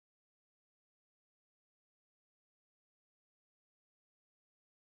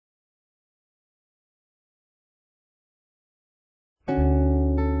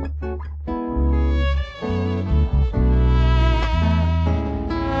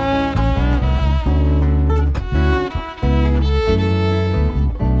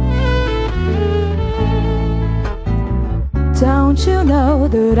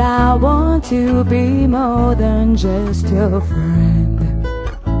that I want to be more than just your friend.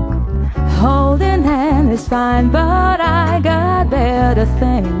 Holding hand is fine, but I got better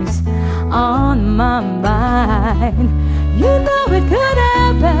things on my mind. You know it could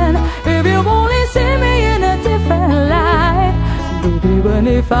happen if you only see me in a different light. Baby, when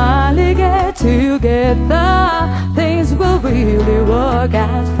we finally get together, things will really work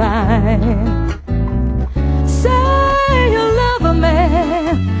out fine. Say you love me,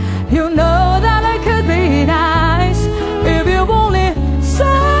 you know that it could be nice. If you only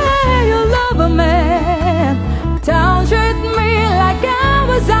say you love me, don't treat me like I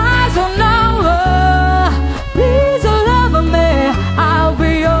was eyes. Oh no, please love me, I'll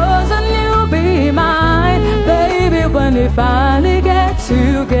be yours and you'll be mine. Baby, when we finally get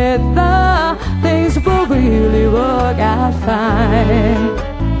together, things will really work out fine.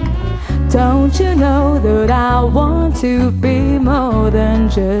 Don't you know that I want to be more than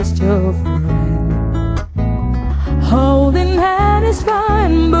just your friend? Holding hand is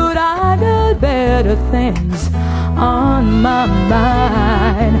fine, but I got better things on my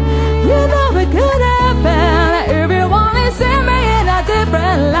mind. You know it could happen if you only see me in a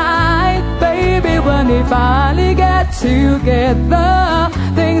different light. Baby, when we finally get together,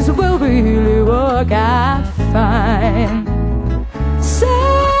 things will really work out fine.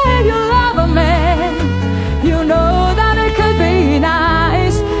 Say you love me, you know that it could be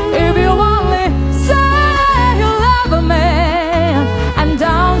nice. If you only say you love me, and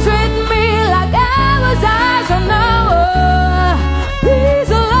don't treat me like I was eyes. Oh no, please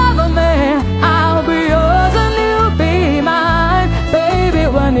love me, I'll be yours and you'll be mine. Baby,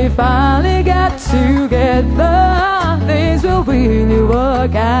 when we finally get together, things will really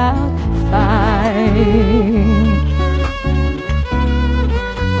work out fine.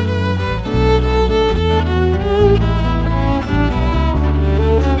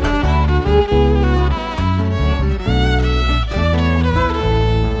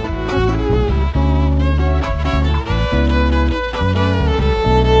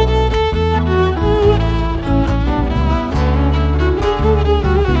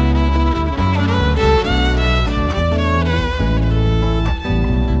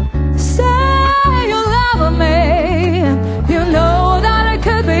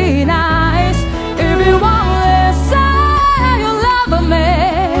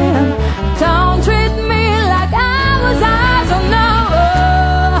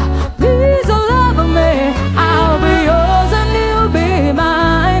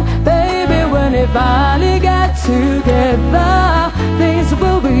 Finally get together, things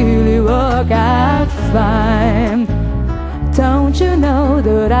will really work out fine. Don't you know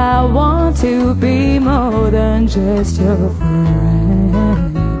that I want to be more than just your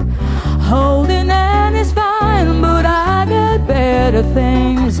friend? Holding hand is fine, but I got better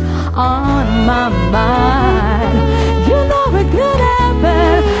things on my mind. You know it could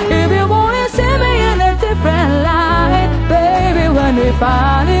happen if you only see me in a different light. Baby, when we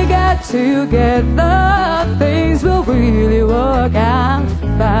finally get together, things will really work out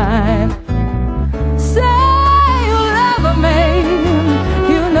fine. Say you love me,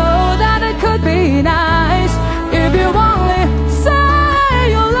 you know that it could be nice. If you only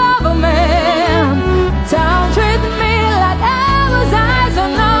say you love me, don't treat me like I was eyes. Oh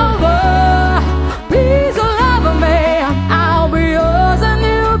no, please love me, I'll be yours and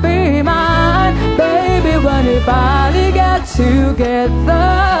you'll be mine. Baby, when we finally get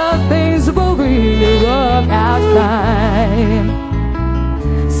together, things will really work out fine.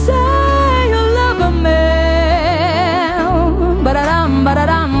 Say you love me, ba-da-dum,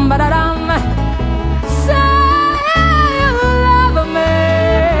 ba-da-dum, ba-da-dum. Say you love me,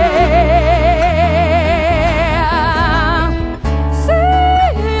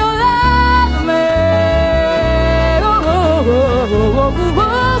 say you love me. Oh, oh, oh, oh,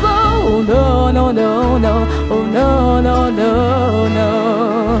 oh, oh, no, no, no, no. Oh no, no, no, no.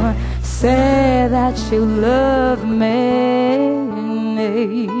 Say that you love me.